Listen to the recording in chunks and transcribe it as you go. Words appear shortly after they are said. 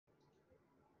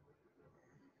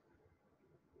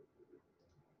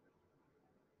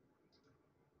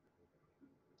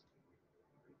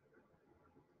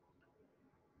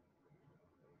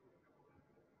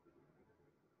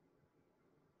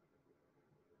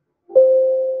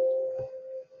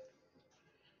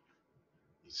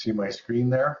See my screen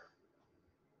there?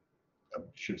 I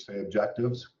should say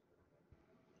objectives.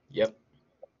 Yep.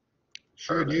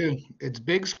 Sure do. It's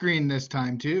big screen this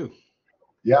time too.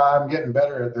 Yeah, I'm getting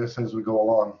better at this as we go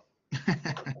along.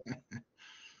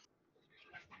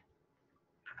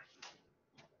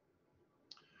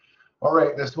 All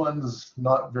right, this one's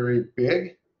not very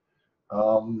big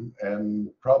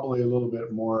and probably a little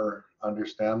bit more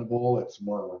understandable. It's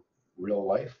more real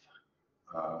life,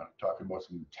 talking about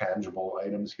some tangible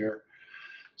items here.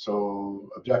 So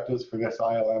objectives for this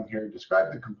ILM here: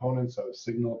 describe the components of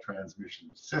signal transmission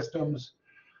systems.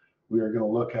 We are going to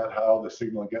look at how the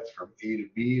signal gets from A to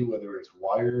B, whether it's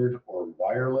wired or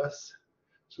wireless.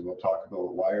 So we'll talk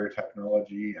about wire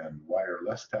technology and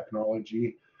wireless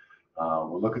technology.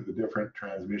 We'll look at the different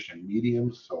transmission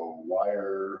mediums, so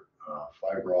wire,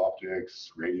 fiber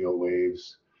optics, radio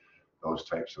waves, those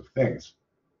types of things.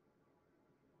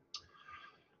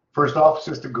 First off,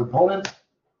 system components.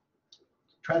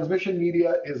 Transmission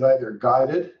media is either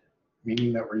guided,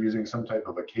 meaning that we're using some type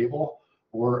of a cable,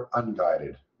 or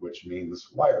unguided, which means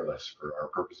wireless for our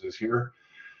purposes here.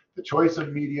 The choice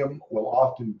of medium will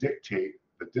often dictate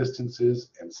the distances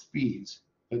and speeds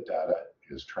that data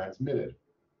is transmitted.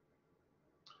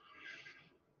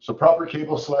 So proper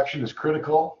cable selection is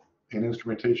critical in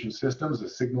instrumentation systems. The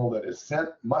signal that is sent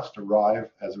must arrive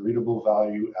as a readable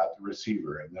value at the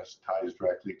receiver, and this ties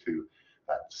directly to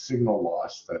that signal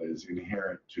loss that is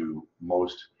inherent to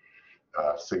most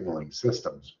signaling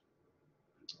systems.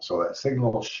 So that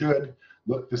signal should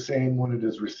look the same when it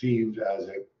is received as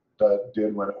it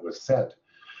did when it was sent.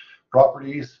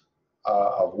 Properties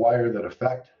of wire that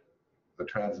affect the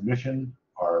transmission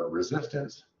are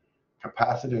resistance,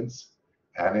 capacitance,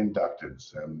 and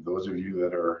inductance. And those of you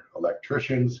that are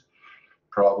electricians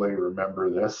probably remember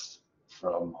this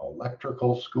from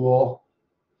electrical school.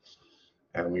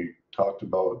 And we talked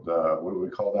about, what do we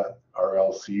call that?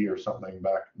 RLC or something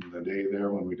back in the day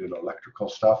there when we did electrical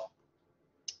stuff.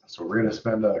 So we're going to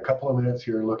spend a couple of minutes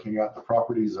here looking at the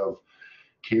properties of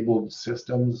cabled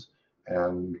systems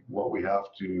and what we have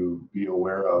to be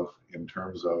aware of in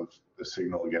terms of the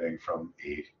signal getting from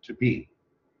A to B.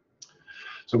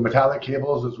 So metallic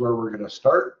cables is where we're going to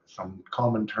start. Some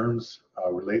common terms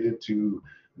related to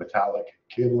metallic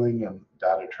cabling and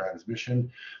data transmission.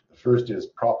 The first is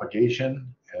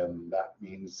propagation, and that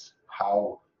means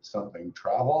how something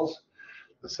travels.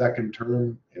 The second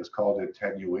term is called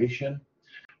attenuation,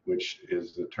 which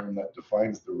is the term that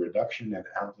defines the reduction in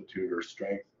amplitude or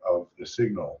strength of the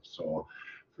signal. So,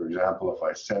 for example, if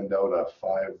I send out a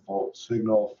 5-volt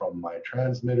signal from my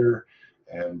transmitter,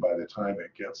 and by the time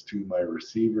it gets to my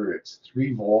receiver, it's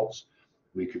 3 volts,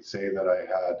 we could say that I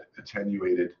had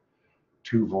attenuated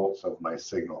 2 volts of my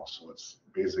signal. So it's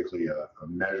basically a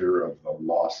measure of the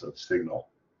loss of signal.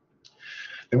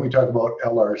 Then we talk about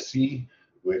LRC,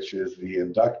 which is the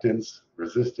inductance,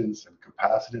 resistance, and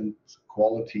capacitance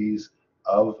qualities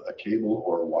of a cable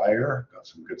or wire. Got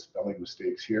some good spelling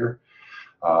mistakes here.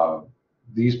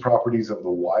 These properties of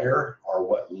the wire are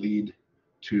what lead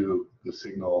to the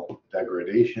signal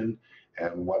degradation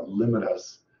and what limit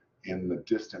us in the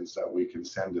distance that we can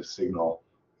send a signal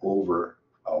over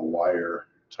a wire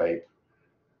type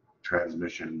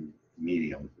transmission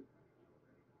medium.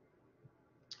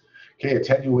 Okay,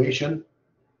 attenuation.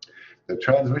 The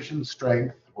transmission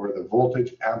strength or the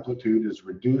voltage amplitude is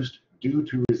reduced due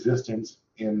to resistance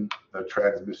in the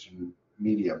transmission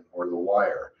medium or the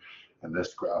wire. And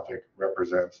this graphic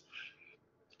represents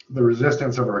the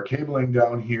resistance of our cabling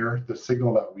down here, the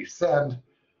signal that we send,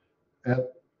 and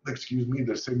the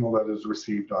signal that is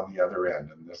received on the other end.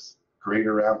 And this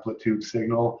greater amplitude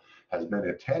signal has been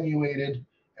attenuated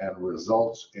and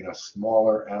results in a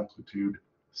smaller amplitude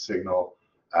signal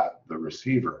at the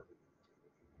receiver.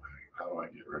 How do I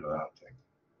get rid of that thing?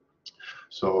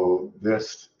 So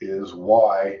this is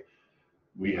why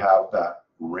we have that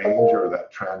range or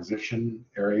that transition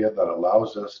area that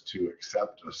allows us to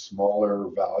accept a smaller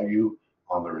value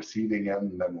on the receiving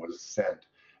end than was sent.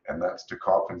 And that's to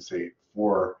compensate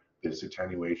for this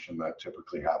attenuation that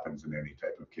typically happens in any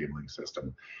type of cabling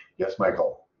system. Yes,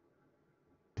 Michael?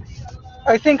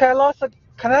 I think I lost a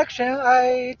connection.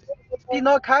 I did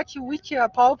not catch which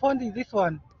PowerPoint is this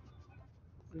one.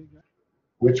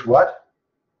 Which what?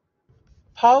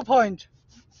 PowerPoint.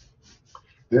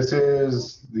 This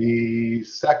is the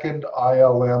second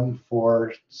ILM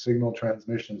for signal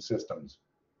transmission systems.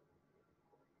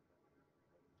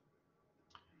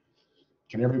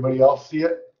 Can everybody else see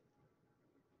it?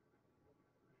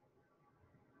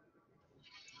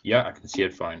 Yeah, I can see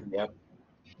it fine. Yep.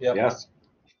 Yes.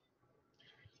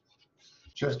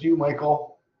 Just you,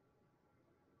 Michael?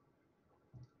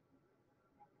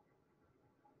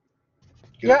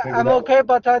 Get it Yeah, figured I'm out? okay,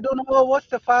 but I don't know what's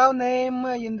the file name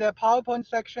in the PowerPoint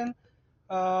section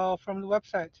from the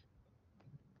website.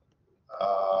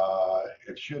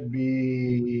 It should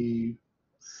be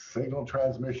signal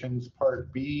transmissions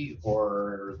part B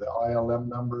or the ILM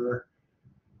number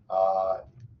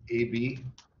AB.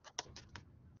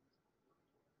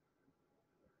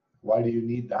 Why do you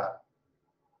need that?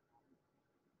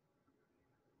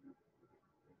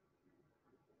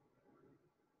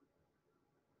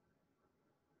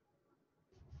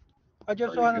 I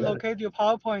just Are you want to good? locate your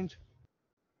PowerPoint.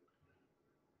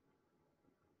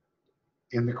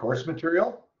 In the course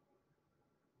material?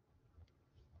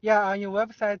 Yeah, on your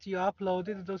website, you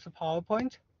uploaded those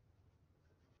PowerPoint.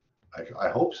 I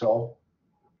hope so.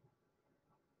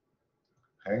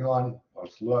 Hang on,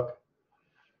 let's look.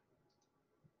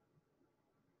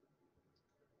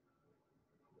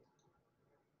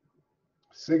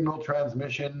 Signal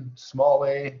transmission, small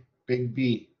a, big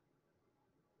B.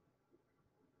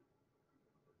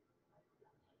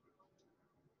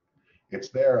 It's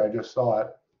there, I just saw it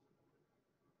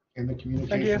in the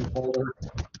communication folder.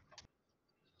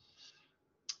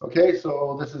 Okay,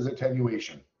 so this is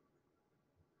attenuation.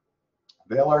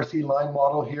 The LRC line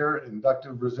model here,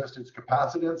 inductive resistance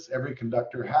capacitance, every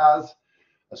conductor has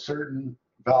a certain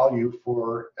value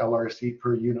for LRC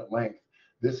per unit length.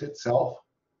 This itself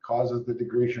causes the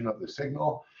degradation of the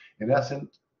signal. In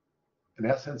essence,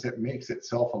 it makes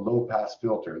itself a low pass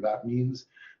filter. That means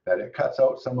that it cuts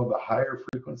out some of the higher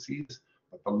frequencies,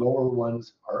 but the lower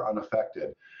ones are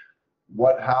unaffected.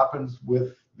 What happens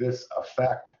with this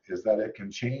effect is that it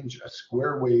can change a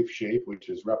square wave shape, which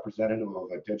is representative of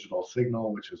a digital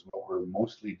signal, which is what we're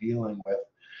mostly dealing with,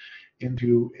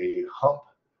 into a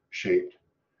hump-shaped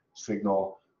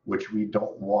signal, which we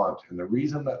don't want. And the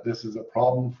reason that this is a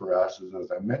problem for us is,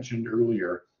 as I mentioned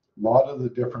earlier, a lot of the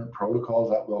different protocols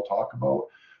that we'll talk about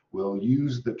will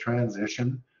use the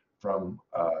transition from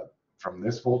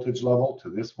this voltage level to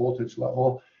this voltage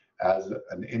level as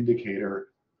an indicator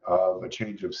of a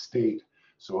change of state.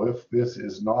 So if this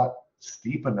is not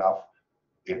steep enough,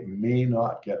 it may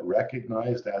not get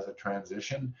recognized as a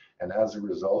transition, and as a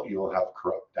result, you'll have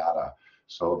corrupt data.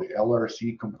 So the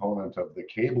LRC component of the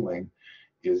cabling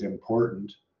is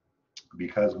important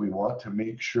because we want to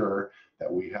make sure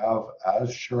that we have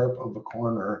as sharp of a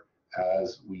corner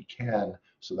as we can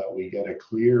so that we get a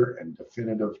clear and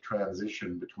definitive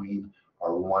transition between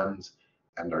our ones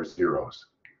and our zeros.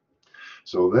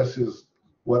 So this is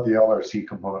what the LRC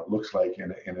component looks like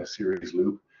in a series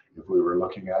loop. If we were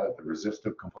looking at it, the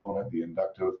resistive component, the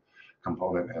inductive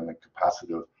component, and the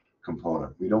capacitive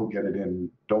component. We don't get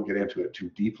into it too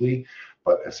deeply,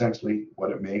 but essentially what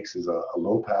it makes is a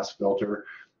low pass filter,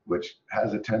 which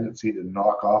has a tendency to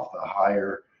knock off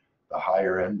the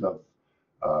higher end of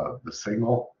the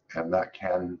signal, and that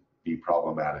can be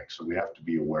problematic. So we have to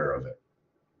be aware of it.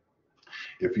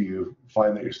 If you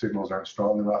find that your signals aren't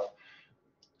strong enough,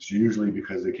 it's usually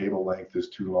because the cable length is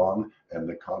too long and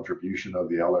the contribution of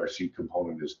the LRC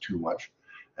component is too much,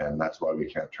 and that's why we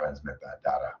can't transmit that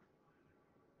data.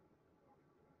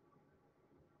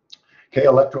 Okay,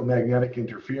 electromagnetic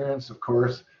interference, of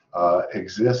course,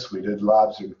 exists. We did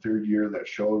labs in third year that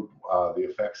showed the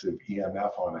effects of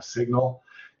EMF on a signal.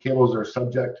 Cables are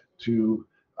subject to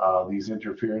these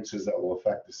interferences that will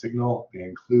affect the signal. They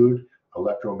include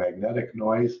electromagnetic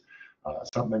noise,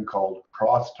 something called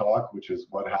crosstalk, which is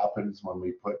what happens when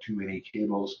we put too many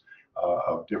cables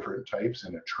of different types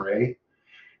in a tray,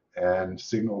 and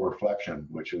signal reflection,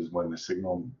 which is when the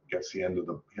signal hits the end of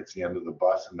the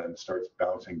bus and then starts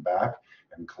bouncing back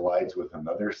and collides with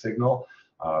another signal.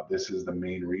 This is the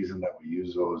main reason that we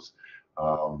use those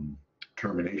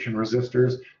termination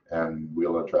resistors, and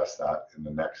we'll address that in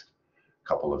the next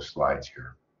couple of slides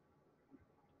here.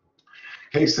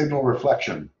 Okay, signal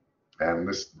reflection, and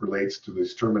this relates to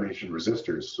these termination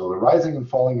resistors. So the rising and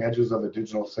falling edges of a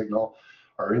digital signal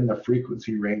are in the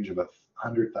frequency range of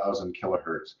 100,000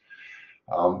 kilohertz.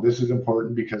 This is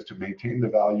important because to maintain the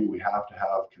value, we have to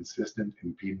have consistent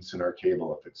impedance in our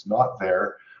cable. If it's not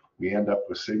there, we end up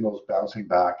with signals bouncing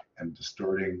back and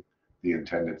distorting the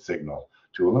intended signal.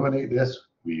 To eliminate this,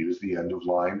 we use the end of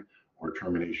line or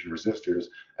termination resistors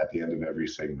at the end of every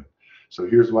segment. So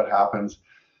here's what happens.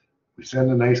 We send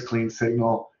a nice clean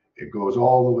signal. It goes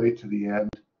all the way to the end.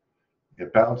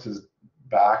 It bounces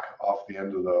back off the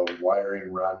end of the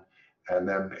wiring run, and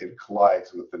then it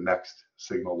collides with the next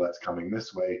signal that's coming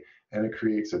this way, and it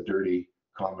creates a dirty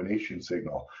combination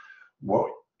signal.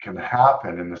 What can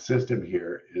happen in the system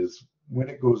here is when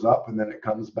it goes up and then it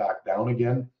comes back down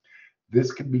again,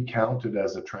 this can be counted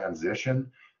as a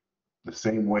transition the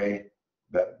same way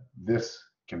that this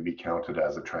can be counted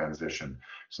as a transition.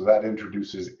 So that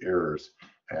introduces errors,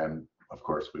 and of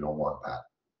course we don't want that.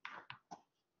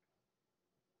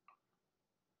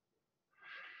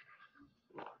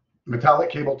 Metallic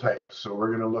cable types. So we're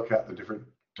going to look at the different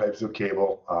types of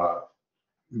cable.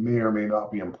 May or may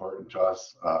not be important to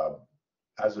us.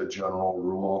 As a general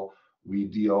rule, we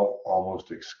deal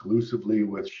almost exclusively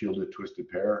with shielded twisted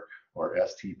pair, or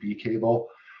STP cable.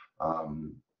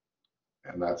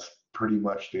 And that's pretty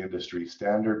much the industry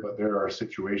standard, but there are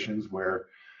situations where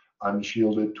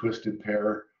unshielded twisted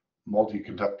pair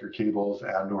multi-conductor cables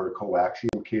and or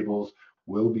coaxial cables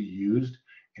will be used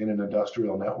in an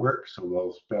industrial network. So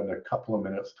we'll spend a couple of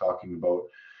minutes talking about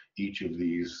each of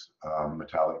these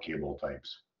metallic cable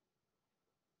types.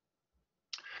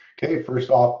 Okay, first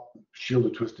off,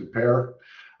 shielded twisted pair.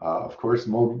 Of course,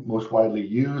 most widely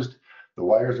used. The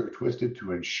wires are twisted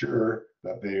to ensure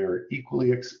that they are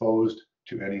equally exposed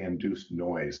to any induced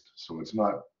noise. So it's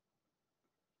not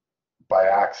by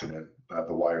accident that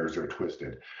the wires are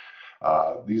twisted.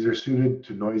 These are suited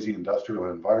to noisy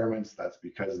industrial environments. That's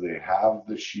because they have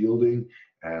the shielding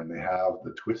and they have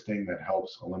the twisting that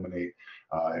helps eliminate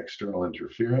external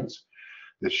interference.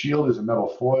 The shield is a metal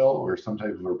foil or some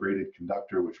type of a braided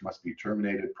conductor which must be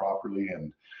terminated properly,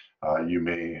 and you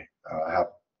may have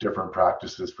different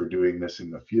practices for doing this in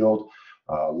the field.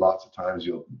 Lots of times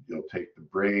you'll take the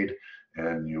braid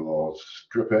and you'll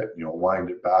strip it, you'll wind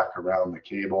it back around the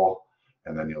cable,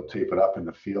 and then you'll tape it up in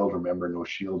the field. Remember, no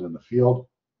shield in the field.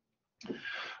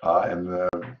 And the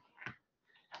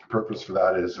purpose for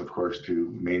that is, of course,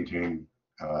 to maintain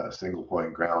a single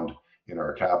point ground in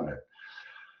our cabinet.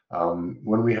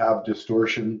 When we have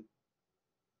distortion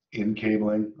in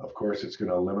cabling, of course, it's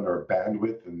going to limit our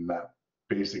bandwidth, and that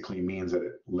basically means that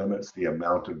it limits the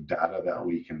amount of data that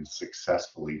we can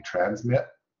successfully transmit.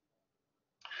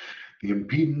 The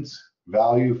impedance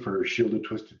value for shielded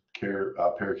twisted pair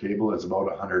cable is about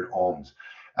 100 ohms.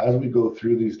 As we go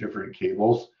through these different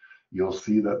cables, you'll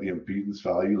see that the impedance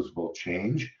values will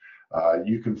change.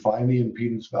 You can find the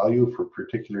impedance value for a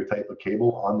particular type of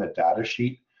cable on the data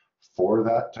sheet for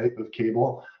that type of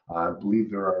cable. I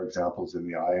believe there are examples in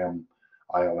the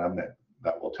ILM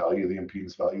that will tell you the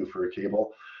impedance value for a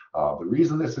cable. The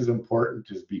reason this is important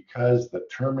is because the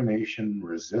termination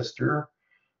resistor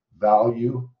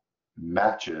value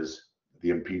matches the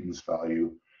impedance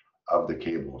value of the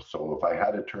cable. So if I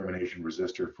had a termination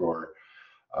resistor for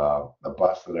a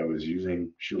bus that I was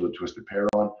using shielded twisted pair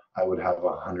on, I would have a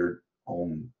 100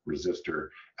 ohm resistor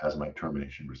as my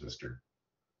termination resistor.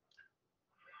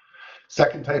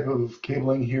 Second type of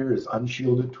cabling here is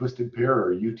unshielded twisted pair,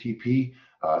 or UTP.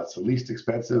 It's the least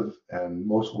expensive and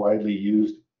most widely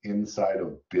used inside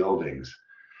of buildings.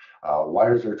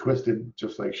 Wires are twisted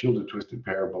just like shielded twisted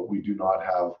pair, but we do not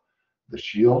have the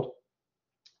shield.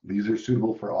 These are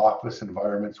suitable for office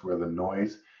environments where the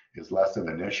noise is less of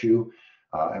an issue.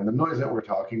 And the noise that we're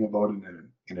talking about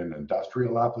in an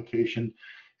industrial application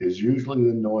is usually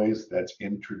the noise that's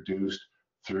introduced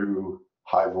through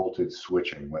high voltage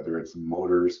switching, whether it's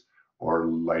motors or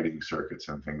lighting circuits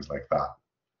and things like that.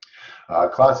 A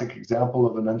classic example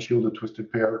of an unshielded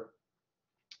twisted pair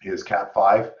is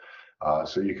Cat5.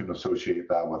 So you can associate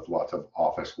that with lots of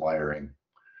office wiring,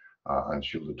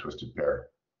 unshielded twisted pair.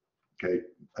 Okay,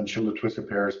 unshielded twisted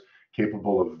pairs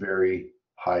capable of very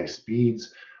high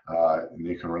speeds, and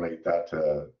you can relate that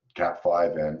to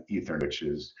Cat5 and Ethernet, which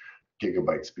is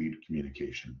gigabit speed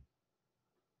communication.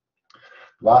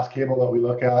 Last cable that we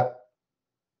look at,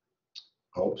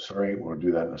 we'll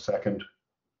do that in a second.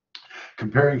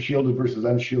 Comparing shielded versus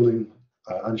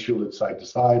unshielded side to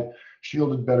side.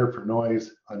 Shielded better for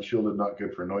noise, unshielded not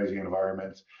good for noisy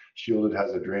environments. Shielded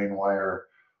has a drain wire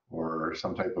or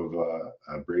some type of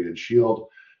a braided shield.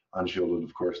 Unshielded,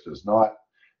 of course, does not.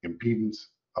 Impedance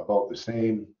about the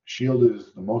same. Shielded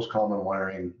is the most common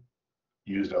wiring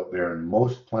used out there in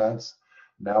most plants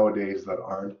nowadays that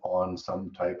aren't on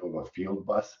some type of a field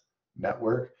bus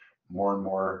network. More and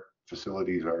more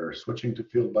facilities are switching to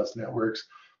field bus networks,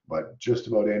 but just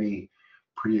about any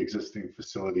pre-existing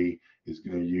facility is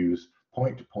going to use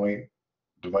point-to-point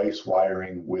device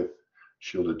wiring with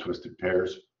shielded twisted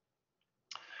pairs.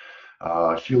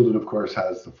 Shielded, of course,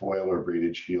 has the foil or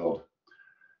braided shield,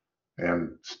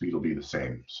 and speed will be the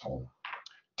same. So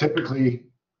typically,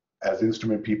 as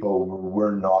instrument people,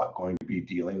 we're not going to be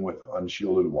dealing with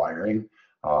unshielded wiring,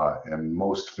 and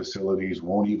most facilities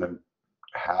won't even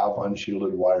have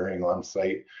unshielded wiring on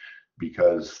site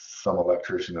because some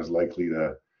electrician is likely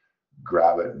to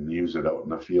grab it and use it out in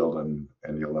the field, and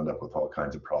you'll end up with all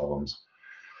kinds of problems.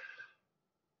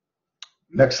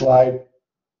 Next slide.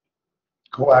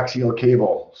 Coaxial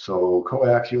cable. So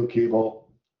coaxial cable,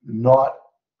 not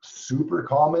super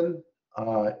common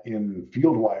in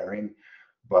field wiring,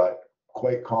 but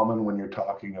quite common when you're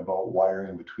talking about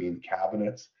wiring between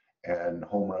cabinets and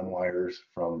home run wires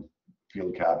from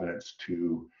field cabinets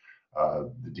to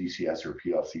the DCS or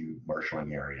PLC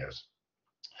marshalling areas.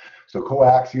 So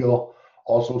coaxial,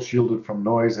 also shielded from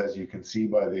noise, as you can see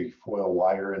by the foil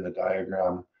wire in the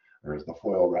diagram, or the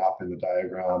foil wrap in the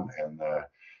diagram, and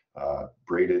the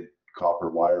braided copper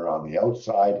wire on the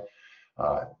outside.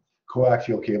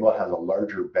 Coaxial cable has a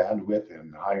larger bandwidth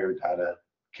and higher data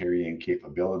carrying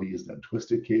capabilities than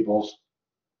twisted cables.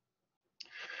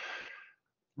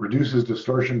 Reduces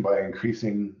distortion by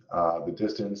increasing the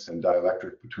distance and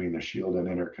dielectric between the shield and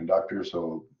inner conductor.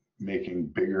 So making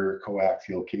bigger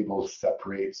coaxial cables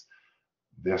separates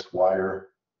this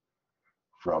wire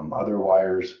from other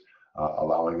wires,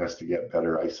 allowing us to get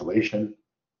better isolation.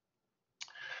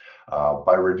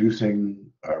 By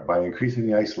increasing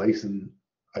the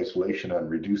isolation and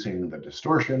reducing the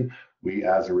distortion, we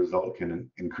as a result can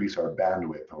increase our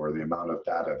bandwidth, or the amount of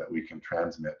data that we can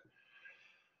transmit.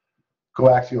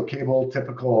 Coaxial cable,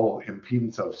 typical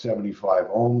impedance of 75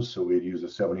 ohms, so we'd use a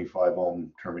 75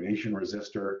 ohm termination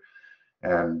resistor.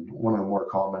 And one of the more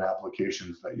common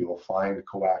applications that you'll find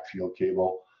coaxial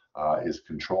cable is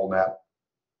ControlNet.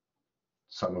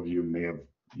 Some of you may have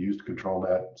used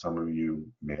ControlNet, some of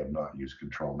you may have not used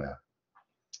ControlNet.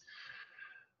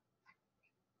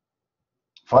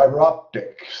 Fiber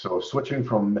optic, so switching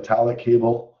from metallic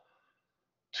cable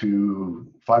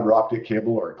to fiber optic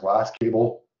cable or glass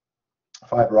cable.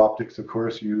 Fiber optics, of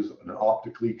course, use an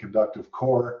optically conductive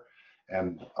core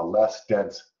and a less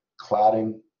dense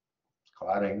cladding,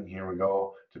 here we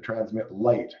go, to transmit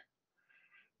light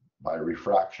by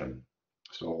refraction.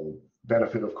 So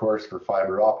benefit, of course, for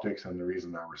fiber optics, and the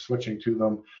reason that we're switching to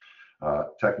them,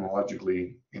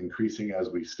 technologically increasing as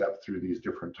we step through these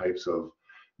different types of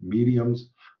mediums.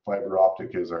 Fiber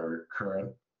optic is our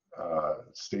current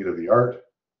state of the art.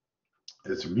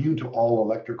 It's immune to all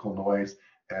electrical noise,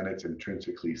 and it's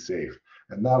intrinsically safe.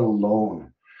 And that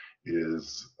alone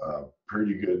is a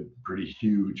pretty good, pretty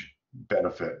huge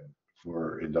benefit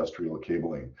for industrial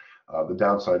cabling. The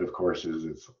downside, of course, is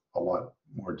it's a lot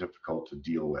more difficult to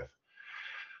deal with.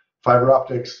 Fiber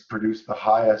optics produce the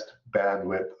highest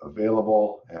bandwidth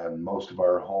available, and most of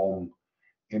our home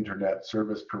internet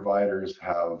service providers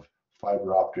have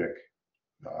fiber optic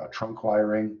trunk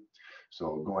wiring.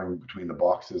 So going between the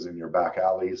boxes in your back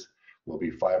alleys will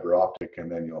be fiber optic,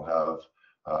 and then you'll have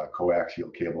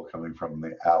coaxial cable coming from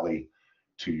the alley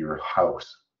to your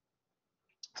house.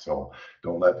 So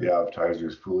don't let the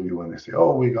advertisers fool you when they say,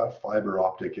 oh, we got fiber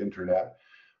optic internet.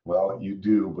 Well, you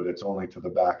do, but it's only to the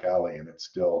back alley, and it's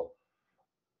still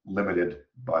limited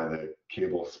by the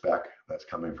cable spec that's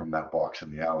coming from that box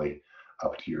in the alley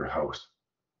up to your house.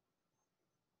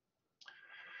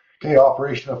 Okay,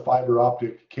 operation of fiber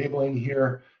optic cabling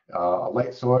here. A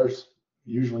light source,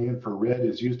 usually infrared,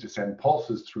 is used to send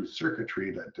pulses through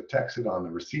circuitry that detects it on the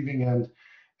receiving end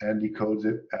and decodes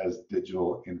it as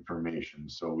digital information.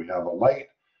 So we have a light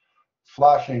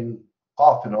flashing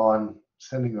off and on,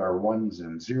 sending our ones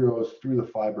and zeros through the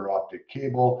fiber optic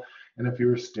cable. And if you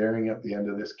were staring at the end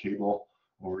of this cable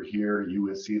over here, you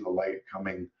would see the light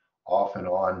coming off and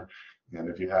on. And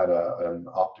if you had an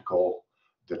optical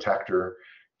detector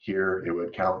here, it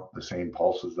would count the same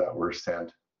pulses that were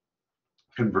sent,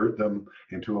 convert them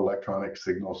into electronic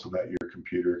signals so that your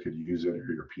computer could use it,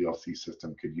 or your PLC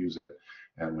system could use it.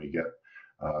 And we get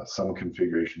some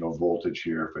configuration of voltage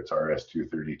here. If it's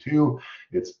RS-232,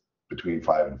 it's between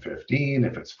 5 and 15.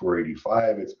 If it's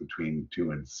 485, it's between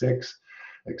 2 and 6,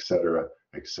 etc.,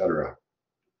 etc.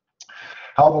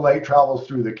 How the light travels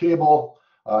through the cable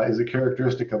is a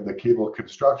characteristic of the cable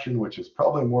construction, which is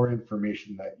probably more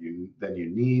information than you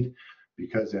need,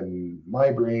 because in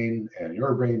my brain and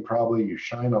your brain probably, you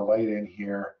shine a light in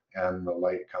here and the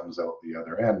light comes out the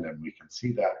other end, and we can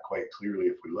see that quite clearly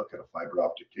if we look at a fiber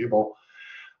optic cable.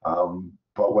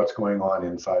 But what's going on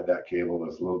inside that cable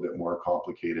is a little bit more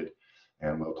complicated,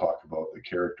 and we'll talk about the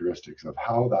characteristics of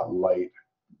how that light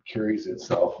carries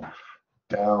itself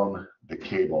down the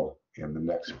cable in the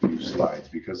next few slides.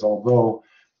 Because although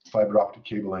fiber optic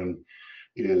cabling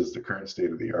is the current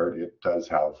state of the art, it does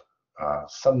have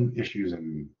some issues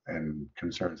and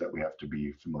concerns that we have to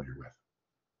be familiar with.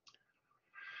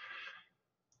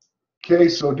 Okay,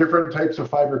 so different types of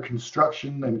fiber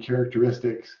construction and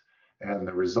characteristics, and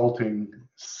the resulting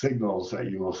signals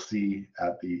that you will see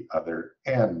at the other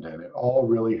end. And it all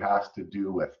really has to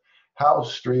do with how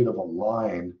straight of a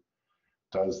line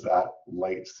does that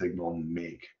light signal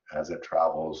make as it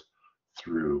travels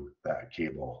through that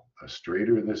cable. The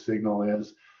straighter the signal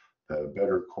is, the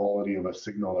better quality of a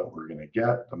signal that we're going to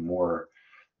get, the more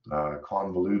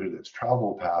convoluted its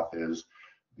travel path is,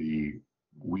 the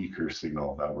weaker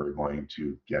signal that we're going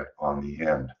to get on the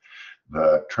end.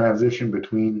 The transition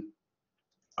between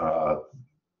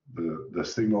the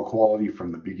signal quality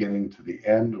from the beginning to the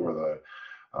end, or the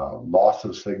loss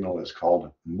of signal, is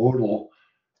called modal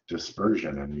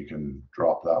dispersion, and you can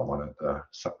drop that one at the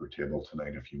supper table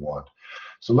tonight if you want.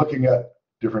 So looking at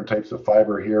different types of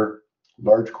fiber here,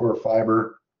 large core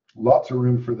fiber, lots of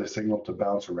room for the signal to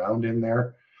bounce around in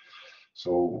there.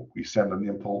 So we send an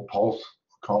input pulse,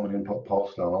 common input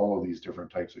pulse down all of these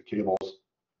different types of cables.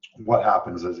 What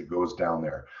happens as it goes down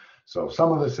there? So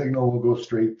some of the signal will go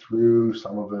straight through,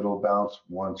 some of it will bounce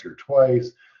once or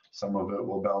twice, some of it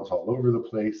will bounce all over the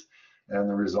place, and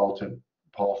the resultant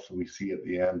pulse we see at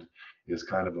the end is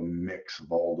kind of a mix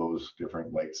of all those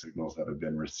different light signals that have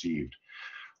been received.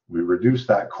 We reduce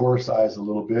that core size a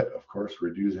little bit, of course,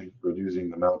 reducing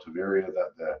the amount of area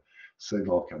that the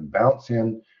signal can bounce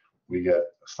in. We get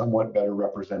somewhat better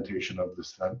representation of the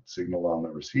sent signal on the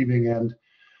receiving end.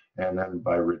 And then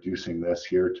by reducing this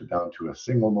here down to a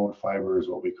single mode fiber is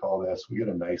what we call this, we get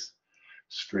a nice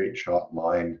straight shot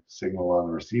line signal on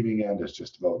the receiving end. It's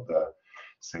just about the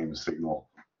same signal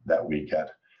that we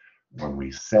get when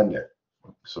we send it.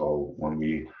 So when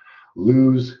we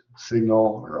lose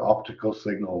signal or optical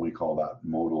signal, we call that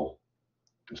modal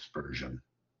dispersion.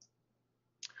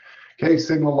 Okay,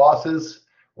 signal losses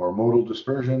or modal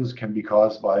dispersions can be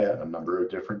caused by a number of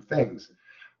different things.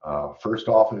 First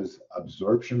off is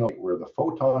absorption, where the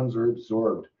photons are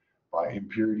absorbed by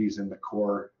impurities in the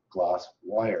core glass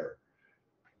wire.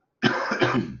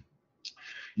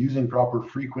 Using proper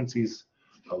frequencies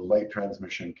of light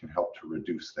transmission can help to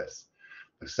reduce this.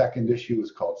 The second issue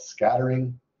is called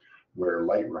scattering, where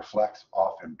light reflects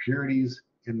off impurities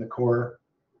in the core.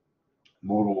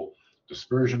 Modal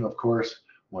dispersion, of course,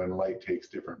 when light takes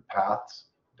different paths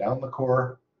down the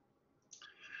core.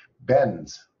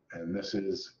 Bends, and this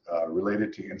is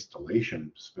related to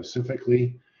installation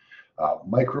specifically.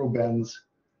 Micro bends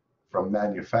from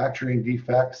manufacturing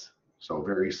defects, so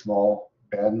very small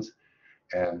bends,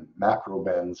 and macro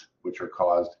bends, which are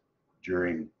caused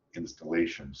during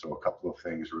installation. So a couple of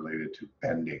things related to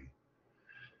bending.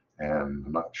 And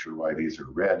I'm not sure why these are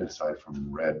red, aside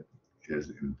from red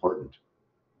is important.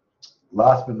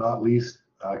 Last but not least,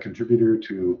 contributor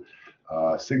to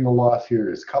signal loss here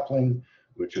is coupling,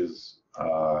 which is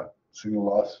signal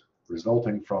loss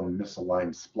resulting from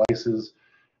misaligned splices.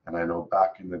 And I know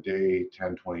back in the day,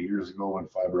 10, 20 years ago, when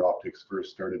fiber optics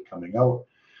first started coming out,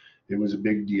 it was a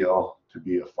big deal to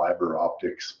be a fiber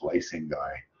optic splicing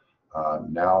guy.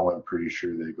 Now I'm pretty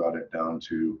sure they got it down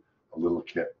to a little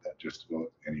kit that just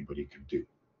about anybody can do.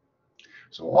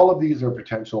 So all of these are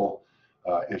potential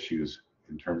issues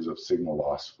in terms of signal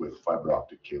loss with fiber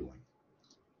optic cabling.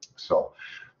 So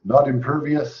not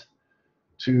impervious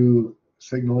to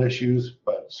signal issues,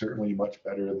 but certainly much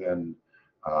better than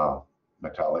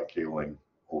metallic cabling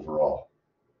overall.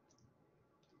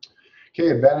 Okay,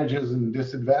 advantages and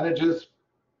disadvantages.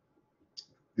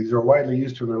 These are widely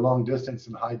used for their long distance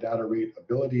and high data rate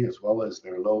ability, as well as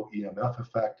their low EMF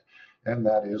effect. And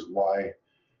that is why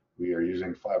we are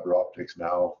using fiber optics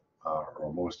now,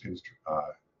 or most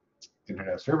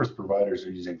internet service providers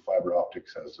are using fiber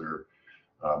optics as their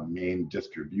main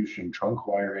distribution trunk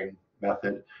wiring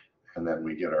method. And then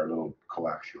we get our little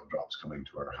coaxial drops coming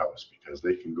to our house, because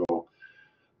they can go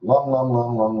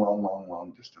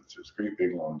long distances, great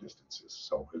big long distances.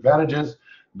 So advantages: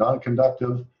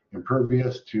 non-conductive,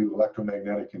 impervious to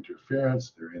electromagnetic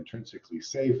interference, they're intrinsically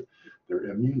safe,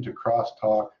 they're immune to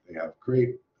crosstalk, they have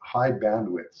great high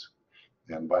bandwidths.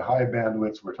 And by high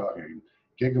bandwidths, we're talking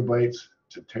gigabytes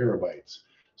to terabytes.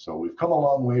 So we've come a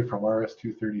long way from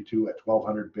RS-232 at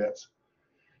 1200 bits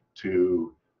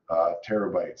to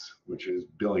terabytes, which is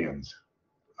billions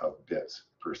of bits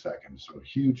per second. So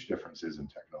huge differences in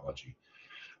technology.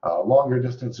 Longer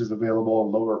distances available,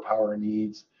 lower power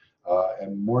needs,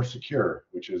 and more secure,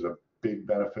 which is a big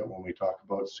benefit when we talk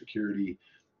about security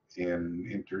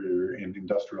in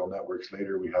industrial networks.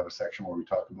 Later, we have a section where we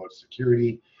talk about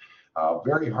security.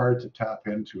 Very hard to tap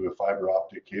into a fiber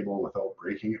optic cable without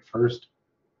breaking it first.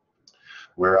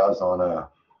 Whereas on a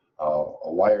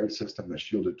wired system, the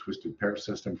shielded twisted pair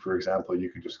system, for example, you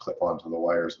can just clip onto the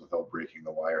wires without breaking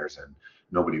the wires, and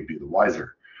nobody would be the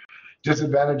wiser.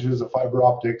 Disadvantages of fiber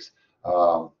optics: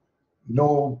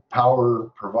 no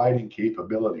power providing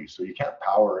capability. So you can't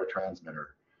power a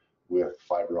transmitter with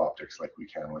fiber optics like we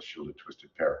can with shielded twisted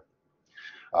pair.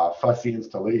 Fussy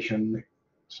installation.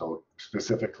 So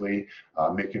specifically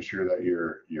making sure that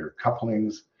your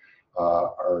couplings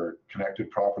are connected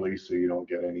properly so you don't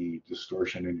get any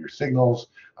distortion in your signals.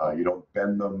 You don't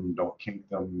bend them, don't kink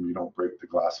them, you don't break the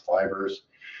glass fibers.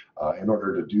 In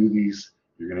order to do these,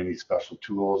 you're going to need special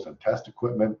tools and test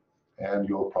equipment, and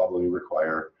you'll probably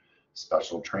require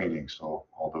special training. So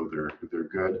although they're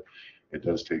good, it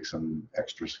does take some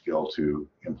extra skill to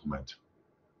implement.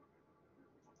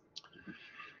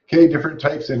 Okay, different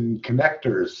types and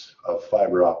connectors of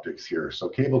fiber optics here. So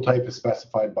cable type is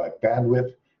specified by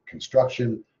bandwidth,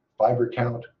 construction, fiber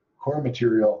count, core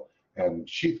material, and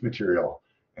sheath material.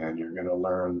 And you're going to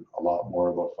learn a lot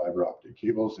more about fiber optic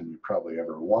cables than you probably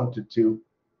ever wanted to.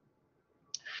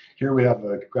 Here we have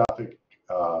a graphic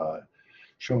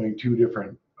showing two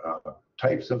different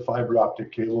types of fiber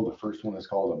optic cable. The first one is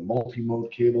called a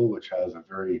multi-mode cable, which has a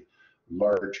very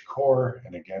large core.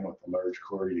 And again, with the large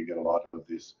core, you get a lot of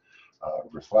these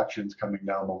reflections coming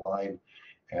down the line.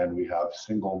 And we have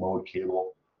single mode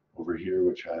cable over here,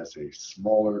 which has a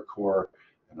smaller core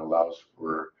and allows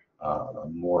for a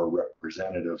more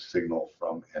representative signal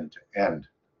from end to end.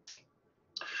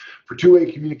 For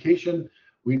two-way communication,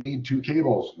 we need two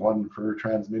cables, one for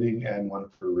transmitting and one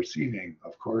for receiving,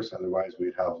 of course, otherwise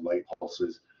we'd have light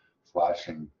pulses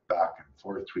flashing back and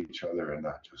forth to each other, and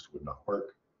that just would not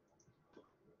work.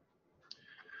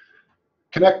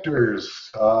 Connectors,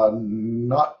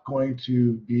 not going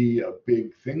to be a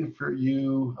big thing for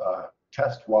you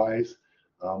test-wise,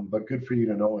 but good for you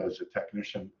to know as a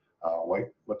technician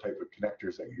what type of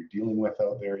connectors that you're dealing with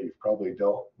out there. You've probably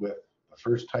dealt with the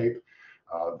first type.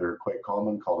 They're quite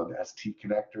common, called an ST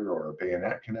connector or a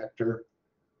bayonet connector.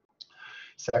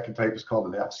 Second type is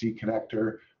called an FC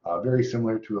connector, very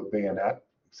similar to a bayonet,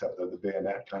 except that the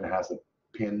bayonet kind of has the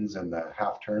pins and the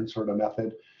half-turn sort of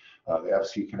method. The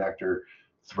FC connector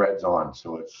threads on,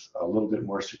 so it's a little bit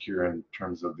more secure in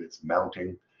terms of its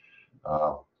mounting.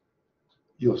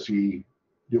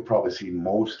 You'll probably see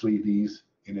mostly these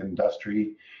in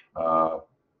industry.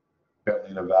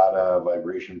 Bentley, Nevada,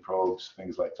 vibration probes,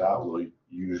 things like that will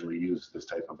usually use this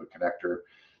type of a connector.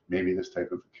 Maybe this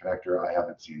type of connector. I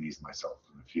haven't seen these myself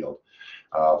in the field.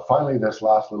 Finally, this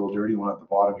last little dirty one at the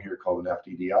bottom here called an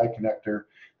FDDI connector.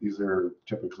 These are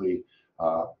typically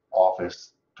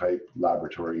office type,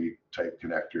 laboratory type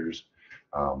connectors.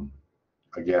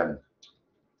 Again,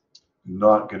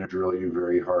 not going to drill you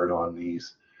very hard on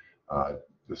these.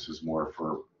 This is more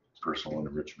for personal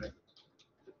enrichment.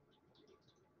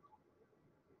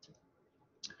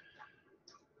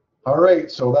 All right,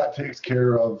 so that takes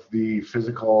care of the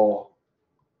physical,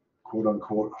 quote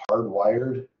unquote,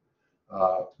 hardwired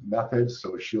methods.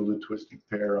 So shielded twisted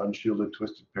pair, unshielded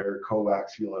twisted pair,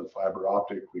 coaxial and fiber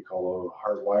optic, we call a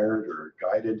hardwired or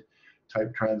guided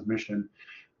type transmission.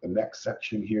 The next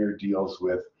section here deals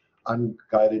with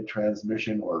unguided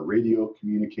transmission or radio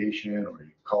communication, or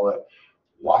you call it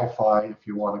Wi-Fi if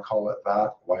you want to call it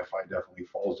that. Wi-Fi definitely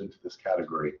falls into this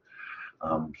category.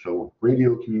 So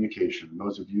radio communication,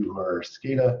 those of you who are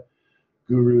SCADA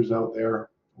gurus out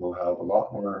there will have a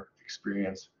lot more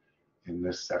experience in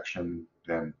this section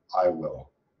than I will.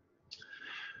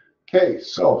 Okay,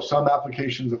 so some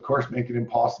applications, of course, make it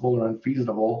impossible or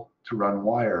unfeasible to run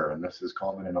wire, and this is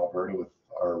common in Alberta with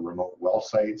our remote well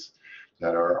sites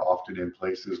that are often in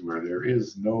places where there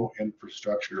is no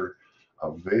infrastructure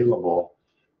available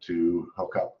to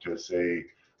hook up to, say,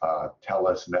 a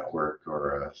TELUS network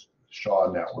or a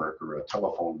Shaw network or a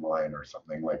telephone line or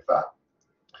something like that.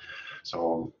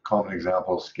 So common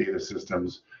examples, SCADA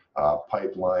systems,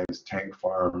 pipelines, tank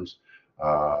farms,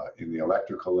 in the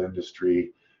electrical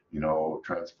industry, you know,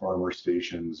 transformer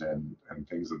stations and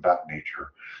things of that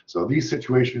nature. So these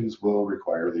situations will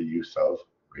require the use of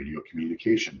radio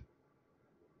communication.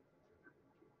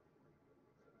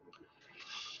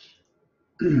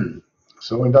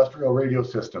 So industrial radio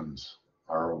systems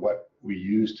are what we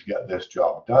use to get this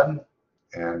job done,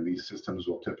 and these systems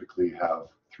will typically have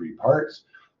three parts.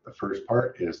 The first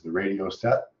part is the radio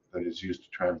set that is used to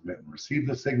transmit and receive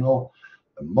the signal,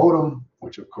 the modem,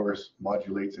 which of course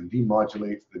modulates and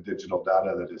demodulates the digital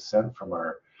data that is sent from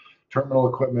our terminal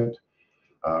equipment,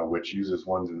 which uses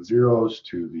ones and zeros,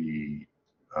 to the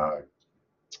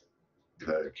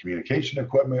communication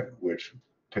equipment, which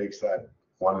takes that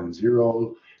 1 and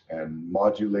 0 and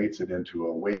modulates it into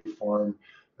a waveform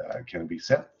that can be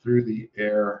sent through the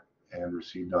air and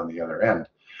received on the other end.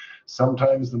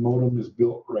 Sometimes the modem is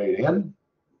built right in,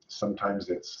 sometimes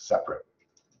it's separate.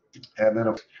 And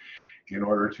then in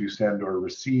order to send or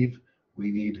receive,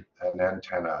 we need an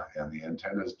antenna, and the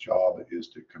antenna's job is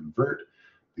to convert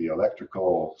the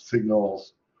electrical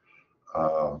signals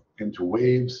into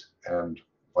waves and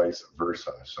vice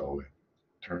versa. So it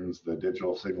turns the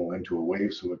digital signal into a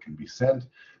wave so it can be sent,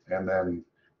 and then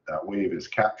That wave is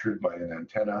captured by an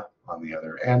antenna on the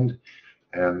other end,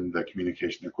 and the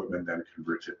communication equipment then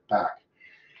converts it back,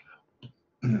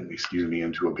 excuse me,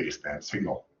 into a baseband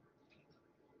signal.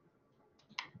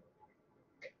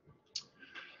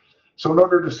 So in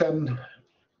order to send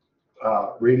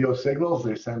radio signals,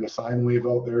 they send a sine wave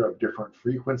out there of different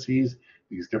frequencies.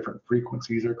 These different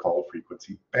frequencies are called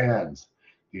frequency bands.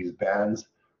 These bands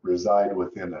reside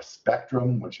within a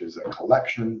spectrum, which is a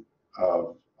collection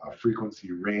of a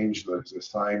frequency range that is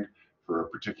assigned for a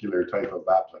particular type of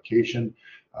application.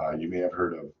 You may have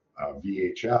heard of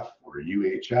VHF or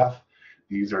UHF.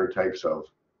 These are types of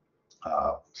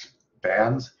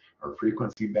bands or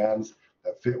frequency bands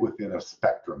that fit within a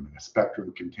spectrum. And a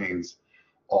spectrum contains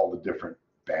all the different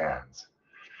bands.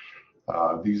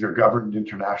 These are governed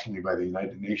internationally by the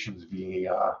United Nations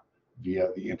via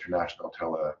the International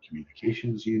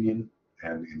Telecommunications Union.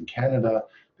 And in Canada,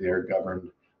 they are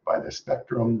governed by the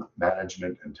Spectrum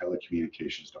Management and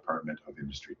Telecommunications Department of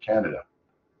Industry Canada.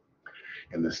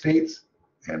 In the States,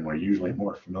 and we're usually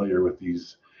more familiar with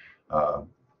these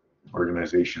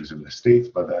organizations in the States,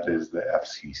 but that is the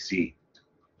FCC.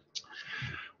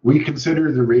 We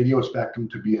consider the radio spectrum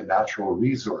to be a natural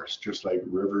resource, just like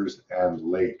rivers and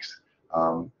lakes.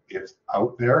 It's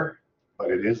out there,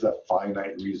 but it is a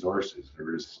finite resource.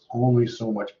 There is only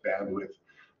so much bandwidth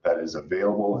that is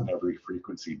available in every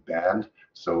frequency band,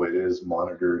 so it is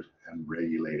monitored and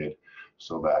regulated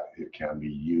so that it can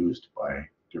be used by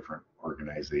different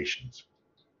organizations.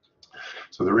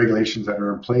 So the regulations that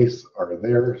are in place are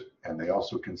there, and they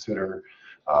also consider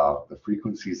the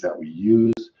frequencies that we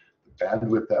use, the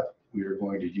bandwidth that we are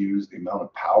going to use, the amount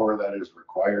of power that is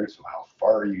required. So how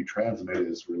far you transmit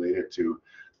is related to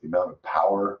the amount of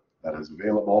power that is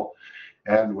available,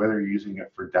 and whether you're using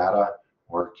it for data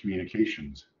or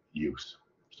communications use.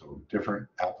 So different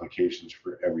applications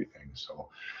for everything. So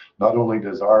not only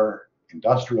does our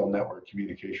industrial network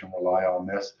communication rely on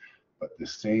this, but the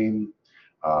same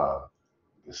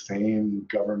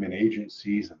government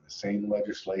agencies and the same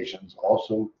legislations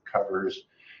also covers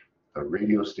the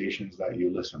radio stations that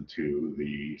you listen to,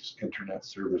 the internet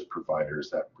service providers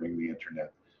that bring the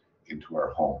internet into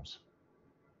our homes.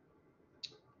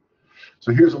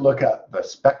 So here's a look at the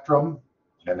spectrum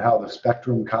and how the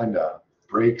spectrum kind of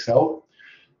breaks out.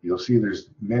 You'll see there's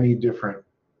many different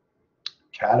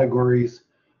categories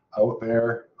out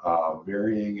there,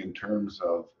 varying in terms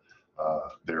of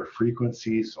their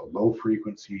frequencies. So low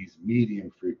frequencies,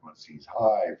 medium frequencies,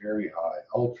 high, very high,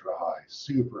 ultra high,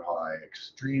 super high,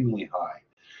 extremely high.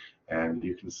 And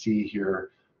you can see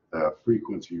here the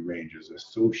frequency ranges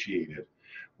associated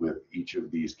with each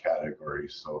of these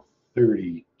categories. So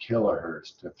 30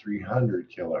 kilohertz to 300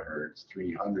 kilohertz,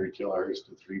 300 kilohertz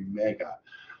to 3 mega,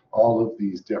 all of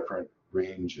these different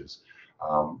ranges.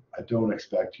 I don't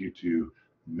expect you to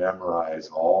memorize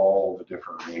all the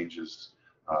different ranges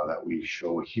that we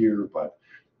show here, but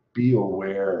be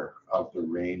aware of the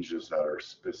ranges that are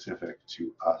specific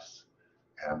to us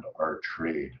and our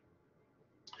trade.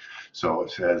 So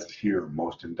it says here,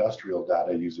 most industrial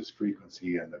data uses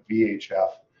frequency in the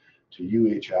VHF to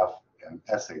UHF and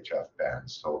SHF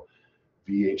bands. So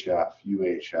VHF,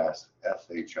 UHF,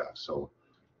 SHF. So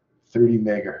 30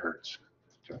 megahertz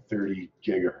to 30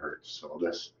 gigahertz. So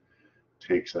this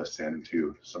takes us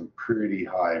into some pretty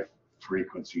high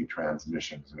frequency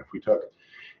transmissions. And if we took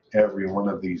every one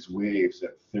of these waves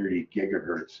at 30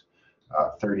 gigahertz,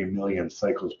 30 million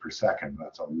cycles per second,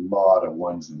 that's a lot of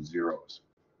ones and zeros.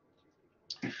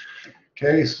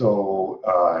 Okay, so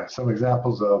some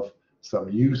examples of some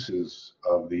uses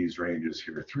of these ranges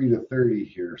here, 3 to 30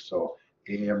 here. So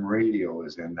AM radio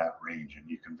is in that range, and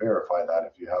you can verify that.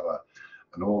 If you have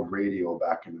an old radio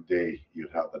back in the day,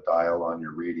 you'd have the dial on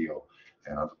your radio,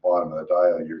 and at the bottom of the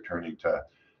dial, you're turning to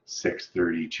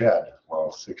 630 CHED.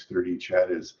 Well, 630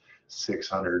 CHED is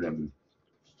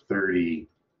 630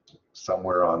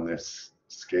 somewhere on this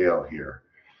scale here.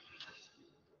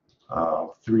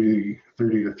 30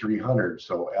 to 300,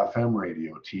 so FM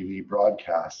radio, TV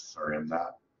broadcasts are in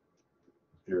that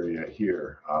area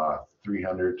here.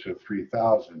 300 to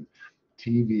 3000,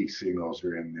 TV signals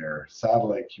are in there,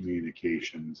 satellite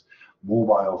communications,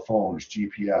 mobile phones,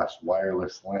 GPS,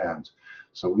 wireless LANs.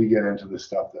 So we get into the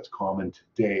stuff that's common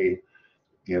today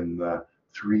in the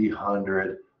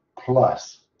 300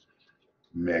 plus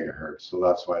megahertz. So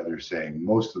that's why they're saying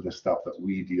most of the stuff that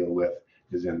we deal with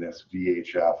is in this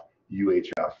VHF,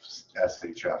 UHF,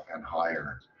 SHF, and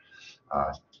higher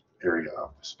area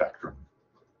of the spectrum.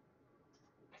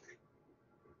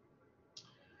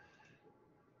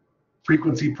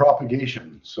 Frequency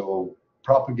propagation. So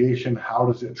propagation, how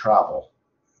does it travel?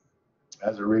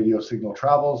 As a radio signal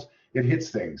travels, it hits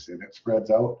things and it spreads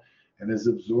out and is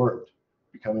absorbed,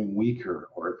 becoming weaker,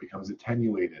 or it becomes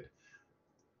attenuated.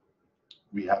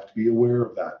 We have to be aware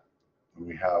of that when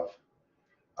we have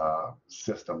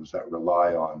systems that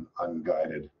rely on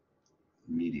unguided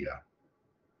media.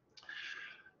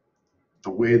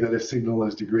 The way that a signal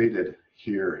is degraded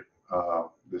here,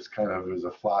 this kind of is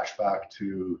a flashback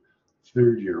to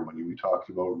third year when we talked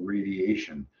about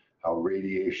radiation, how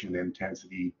radiation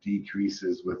intensity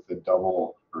decreases with the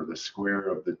double or the square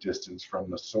of the distance from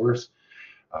the source.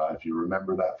 If you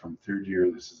remember that from third year,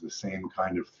 this is the same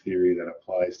kind of theory that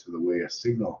applies to the way a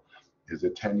signal is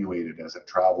attenuated as it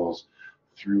travels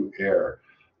through air.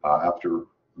 After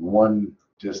one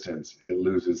distance, it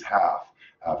loses half.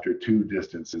 After two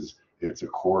distances, it's a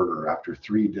quarter. After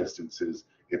three distances,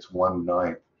 it's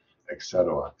 1/9,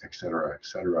 etc., etc.,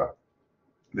 etc.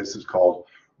 This is called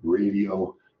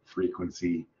radio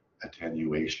frequency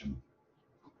attenuation.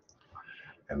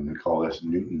 And we call this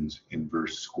Newton's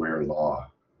inverse square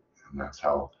law. And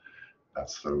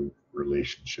that's the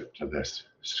relationship to this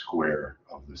square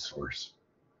of the source.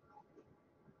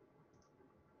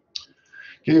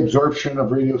 Okay, absorption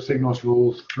of radio signals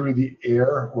rules through the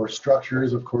air or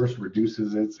structures, of course,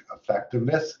 reduces its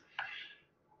effectiveness.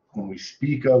 When we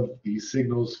speak of these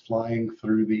signals flying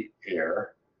through the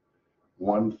air,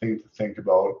 one thing to think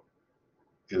about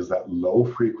is that low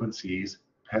frequencies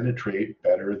penetrate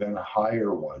better than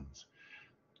higher ones.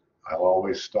 I'll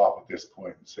always stop at this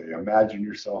point and say, imagine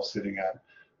yourself sitting at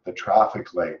the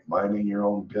traffic light, minding your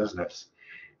own business,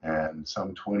 and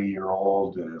some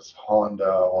 20-year-old in his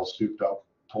Honda all souped up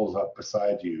pulls up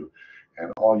beside you,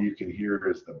 and all you can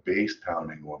hear is the bass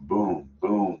pounding going boom,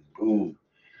 boom, boom.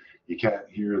 You can't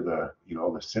hear the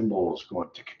cymbals going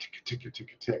tick, tick, tick,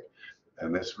 tick, tick.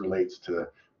 And this relates to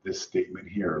this statement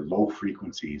here: low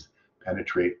frequencies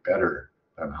penetrate better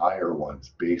than higher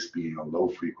ones, bass being a low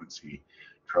frequency,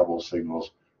 treble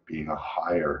signals being a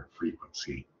higher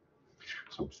frequency.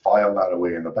 So file that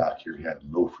away in the back of your head.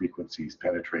 Low frequencies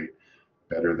penetrate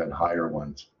better than higher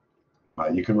ones.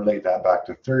 You can relate that back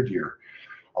to third year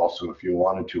also if you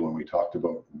wanted to, when we talked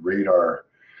about radar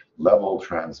level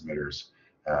transmitters.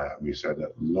 We said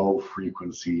that low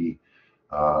frequency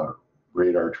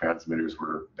radar transmitters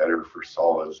were better for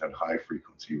solids than high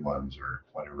frequency ones, or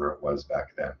whatever it was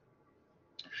back then.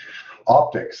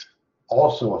 Optics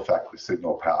also affect the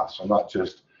signal path, so not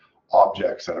just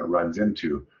objects that it runs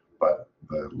into, but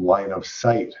the line of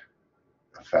sight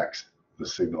affects the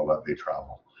signal that they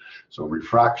travel. So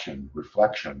refraction,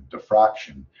 reflection,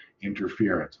 diffraction,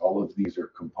 interference, all of these are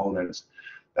components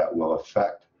that will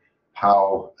affect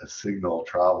how a signal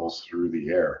travels through the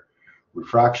air.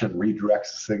 Refraction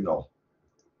redirects the signal.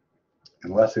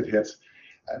 Unless it hits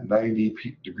at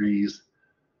 90 degrees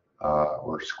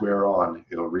or square on,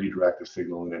 it'll redirect the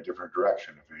signal in a different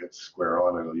direction. If it hits square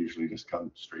on, it'll usually just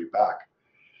come straight back.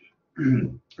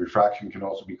 Refraction can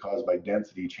also be caused by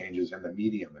density changes in the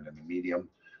medium, and in the medium,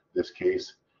 this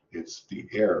case, it's the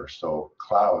air. So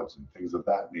clouds and things of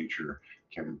that nature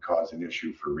can cause an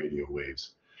issue for radio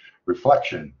waves.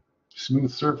 Reflection,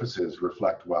 smooth surfaces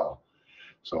reflect well.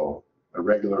 So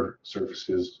irregular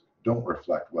surfaces don't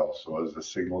reflect well. So as the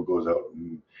signal goes out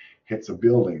and hits a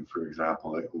building, for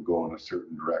example, it will go in a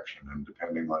certain direction, and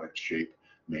depending on its shape,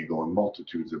 may go in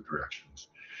multitudes of directions.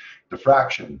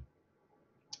 Diffraction,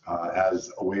 as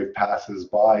a wave passes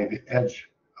by the edge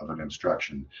of an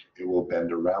instruction, it will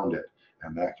bend around it,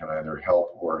 and that can either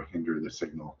help or hinder the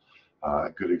signal. A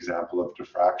good example of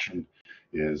diffraction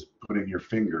is putting your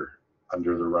finger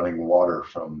under the running water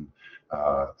from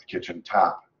the kitchen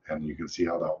tap, and you can see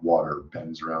how that water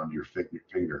bends around your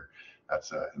finger.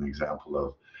 That's an example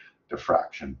of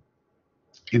diffraction.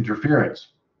 Interference,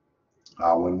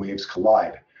 when waves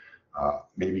collide,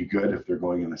 may be good if they're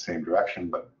going in the same direction,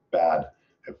 but bad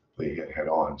if they hit head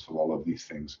on. So all of these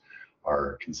things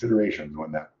are considerations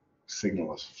when that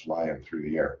signal is flying through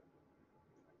the air.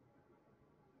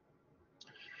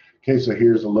 Okay, so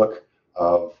here's a look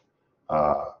of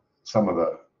some of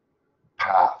the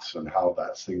paths and how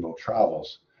that signal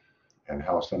travels, and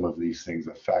how some of these things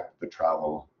affect the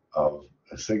travel of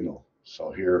a signal.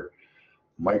 So here,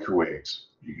 microwaves,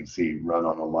 you can see, run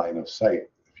on a line of sight.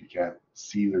 If you can't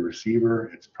see the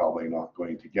receiver, it's probably not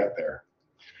going to get there.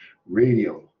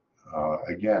 Radio,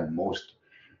 again, most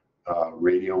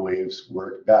radio waves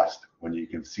work best when you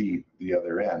can see the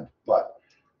other end. But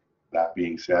that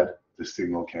being said, the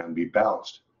signal can be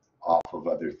bounced off of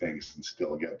other things and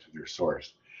still get to their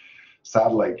source.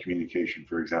 Satellite communication,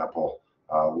 for example,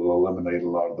 will eliminate a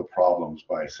lot of the problems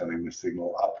by sending the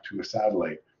signal up to a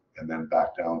satellite and then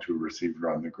back down to a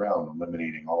receiver on the ground,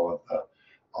 eliminating all of the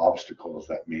obstacles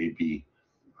that may be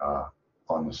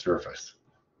on the surface.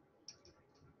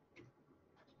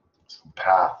 So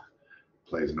path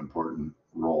plays an important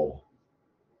role.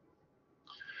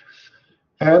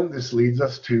 And this leads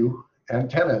us to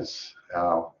antennas.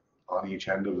 On each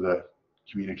end of the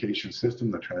communication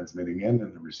system, the transmitting end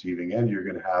and the receiving end, you're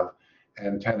going to have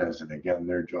antennas. And again,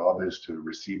 their job is to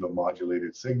receive a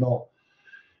modulated signal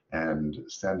and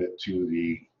send it to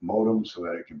the modem so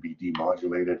that it can be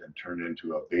demodulated and turned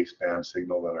into a baseband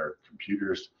signal that our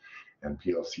computers and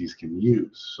PLCs can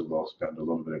use. So we'll spend a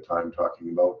little bit of time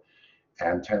talking about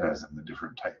antennas and the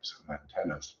different types of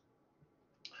antennas.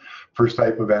 First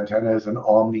type of antenna is an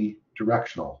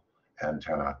omnidirectional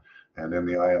antenna. And in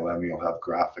the ILM, you'll have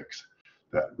graphics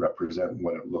that represent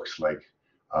what it looks like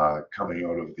coming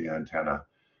out of the antenna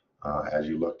as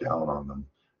you look down on them.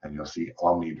 And you'll see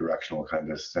omnidirectional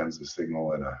kind of sends a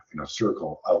signal in a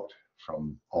circle out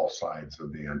from all sides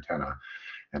of the antenna.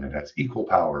 And it has equal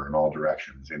power in all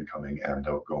directions, incoming and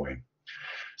outgoing.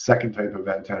 Second type of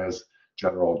antennas,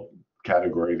 general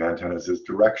category of antennas, is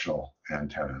directional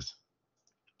antennas.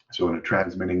 So in a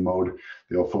transmitting mode,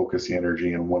 they'll focus the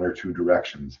energy in one or two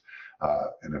directions.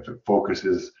 And if it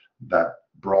focuses that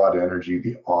broad energy,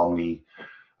 the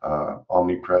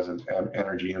omnipresent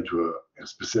energy into a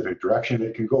specific direction,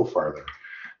 it can go farther.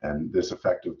 And this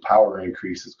effective power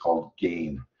increase is called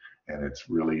gain. And it's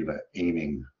really the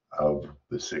aiming of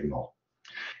the signal.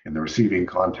 In the receiving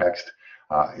context,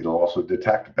 it'll also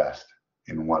detect best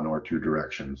in one or two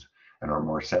directions and are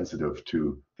more sensitive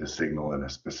to the signal in a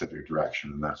specific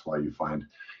direction. And that's why you find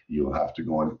you'll have to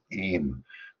go and aim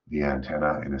the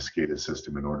antenna in a SCADA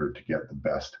system in order to get the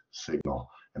best signal.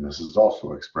 And this is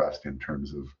also expressed in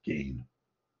terms of gain.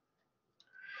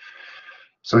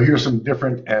 So here's some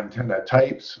different antenna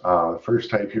types. The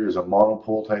first type here is a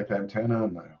monopole type antenna,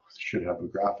 and I should have a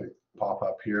graphic pop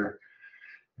up here.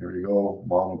 Here we go,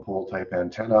 monopole type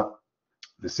antenna,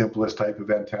 the simplest type of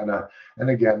antenna. And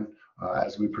again,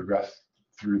 as we progress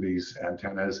through these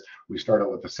antennas, we start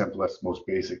out with the simplest, most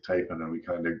basic type, and then we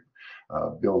kind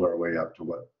of build our way up to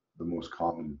what the most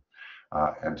common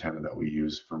antenna that we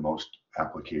use for most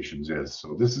applications is.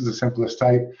 So this is the simplest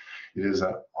type. It is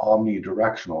an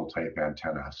omnidirectional type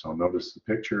antenna. So notice the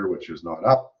picture, which is not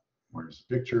up. Where's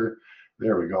the picture?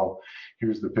 There we go.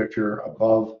 Here's the picture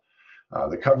above.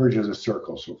 The coverage is a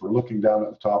circle. So if we're looking down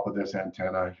at the top of this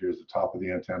antenna, here's the top of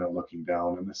the antenna looking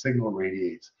down, and the signal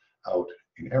radiates out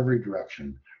in every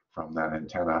direction from that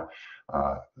antenna.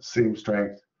 Same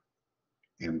strength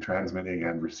in transmitting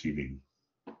and receiving.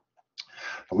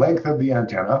 The length of the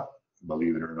antenna,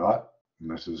 believe it or not,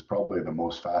 and this is probably the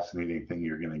most fascinating thing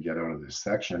you're going to get out of this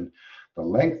section, the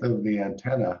length of the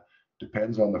antenna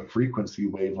depends on the frequency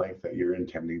wavelength that you're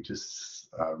intending to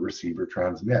receive or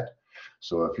transmit.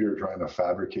 So if you're trying to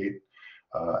fabricate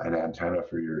an antenna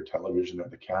for your television at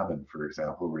the cabin, for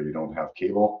example, where you don't have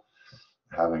cable,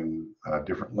 having a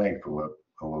different length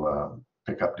will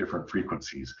pick up different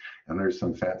frequencies. And there's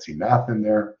some fancy math in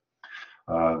there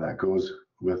that goes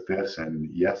with this. And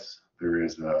yes, there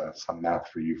is some math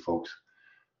for you folks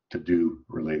to do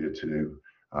related to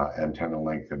antenna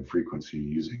length and frequency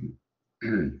using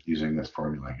using this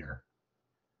formula here.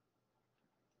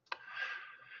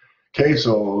 Okay,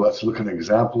 so let's look at an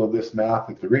example of this math.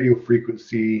 If the radio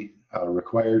frequency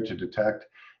required to detect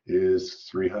is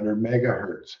 300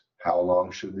 megahertz, how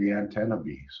long should the antenna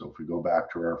be? So if we go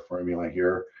back to our formula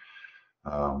here,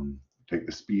 take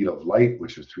the speed of light,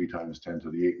 which is 3 times 10 to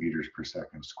the 8 meters per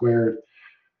second squared.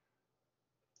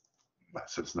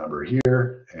 That's this number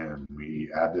here, and we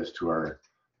add this to our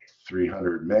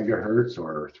 300 megahertz,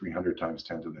 or 300 times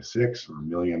 10 to the 6, or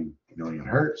million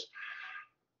hertz.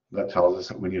 That tells us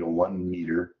that we need a 1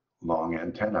 meter long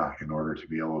antenna in order to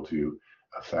be able to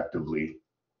effectively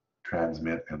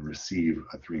transmit and receive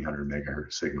a 300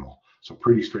 megahertz signal. So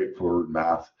pretty straightforward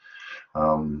math.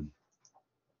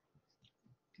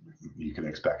 You can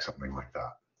expect something like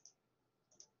that.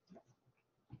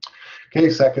 Okay,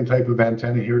 second type of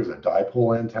antenna here is a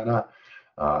dipole antenna,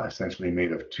 essentially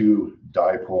made of 2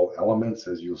 dipole elements,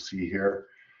 as you'll see here.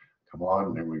 Come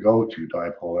on, there we go, 2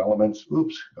 dipole elements.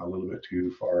 Oops, got a little bit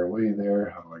too far away there.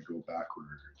 How do I go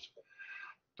backwards?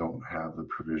 Don't have the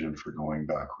provision for going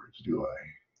backwards, do I?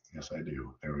 Yes, I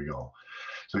do. There we go.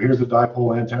 So here's the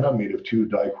dipole antenna made of 2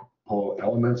 dipole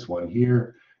elements, one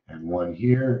here and one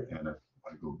here. And if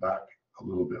I go back a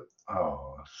little bit,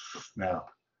 oh, snap.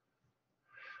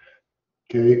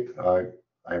 Okay,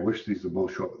 I wish these would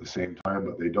both show up at the same time,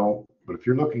 but they don't. But if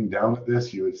you're looking down at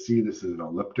this, you would see this is an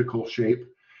elliptical shape,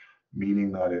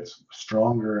 meaning that it's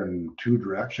stronger in 2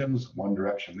 directions, one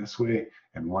direction this way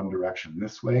and one direction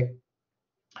this way.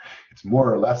 It's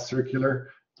more or less circular,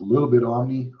 a little bit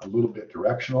omni, a little bit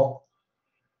directional.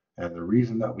 And the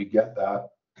reason that we get that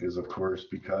is, of course,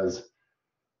 because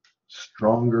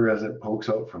stronger as it pokes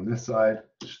out from this side,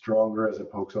 stronger as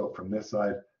it pokes out from this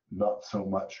side, not so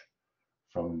much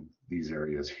from these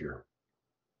areas here.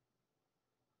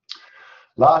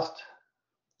 Last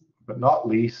but not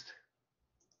least,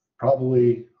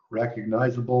 probably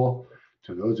recognizable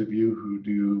to those of you who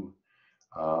do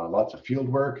lots of field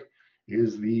work,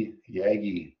 is the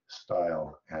Yagi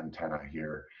style antenna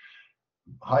here.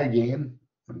 High gain,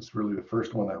 it's really the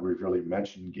first one that we've really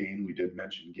mentioned gain. We did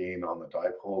mention gain on the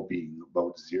dipole being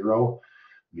about 0,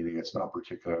 meaning it's not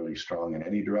particularly strong in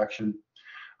any direction.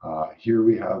 Here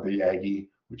we have the Yagi,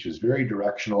 which is very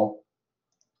directional.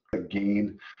 A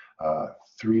gain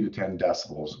 3 to 10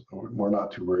 decibels. We're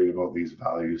not too worried about these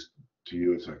values. To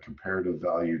you, it's a comparative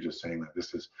value, just saying that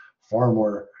this is far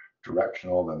more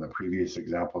directional than the previous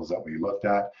examples that we looked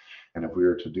at. And if we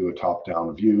were to do a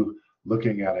top-down view,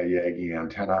 looking at a Yagi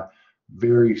antenna,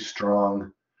 very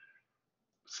strong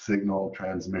signal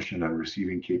transmission and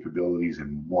receiving capabilities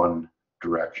in one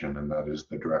direction, and that is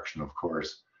the direction, of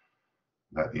course,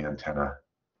 that the antenna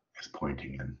is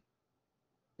pointing in.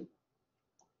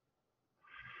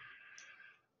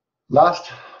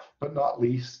 Last but not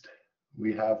least,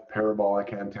 we have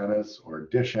parabolic antennas or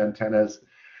dish antennas,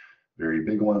 very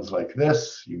big ones like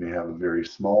this. You may have a very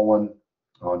small one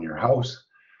on your house.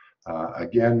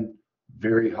 Again,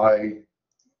 very high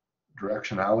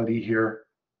directionality here,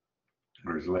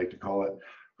 or as I like to call it,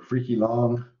 freaky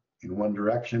long in one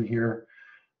direction here.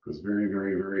 Goes very,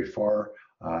 very, very far.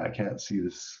 I can't see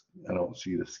this, I don't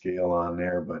see the scale on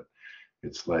there, but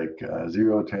it's like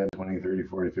 0, 10, 20, 30,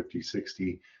 40, 50,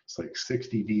 60. It's like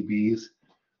 60 dBs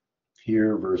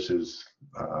here versus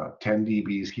 10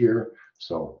 dBs here.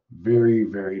 So very,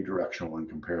 very directional in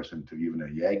comparison to even a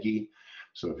Yagi.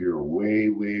 So if you're way,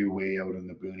 way, way out in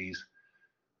the boonies,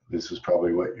 this is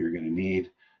probably what you're going to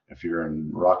need. If you're in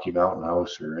Rocky Mountain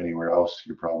House or anywhere else,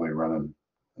 you're probably running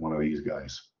one of these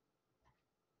guys.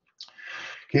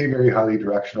 Okay, very highly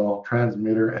directional.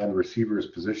 Transmitter and receiver is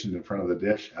positioned in front of the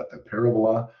dish at the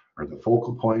parabola or the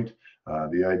focal point.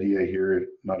 The idea here,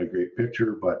 not a great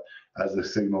picture, but as the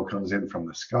signal comes in from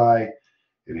the sky,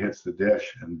 it hits the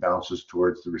dish and bounces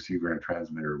towards the receiver and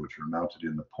transmitter, which are mounted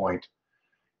in the point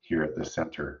here at the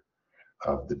center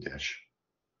of the dish.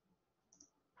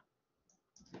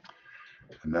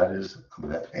 And that is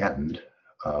the end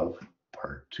of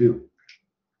part 2.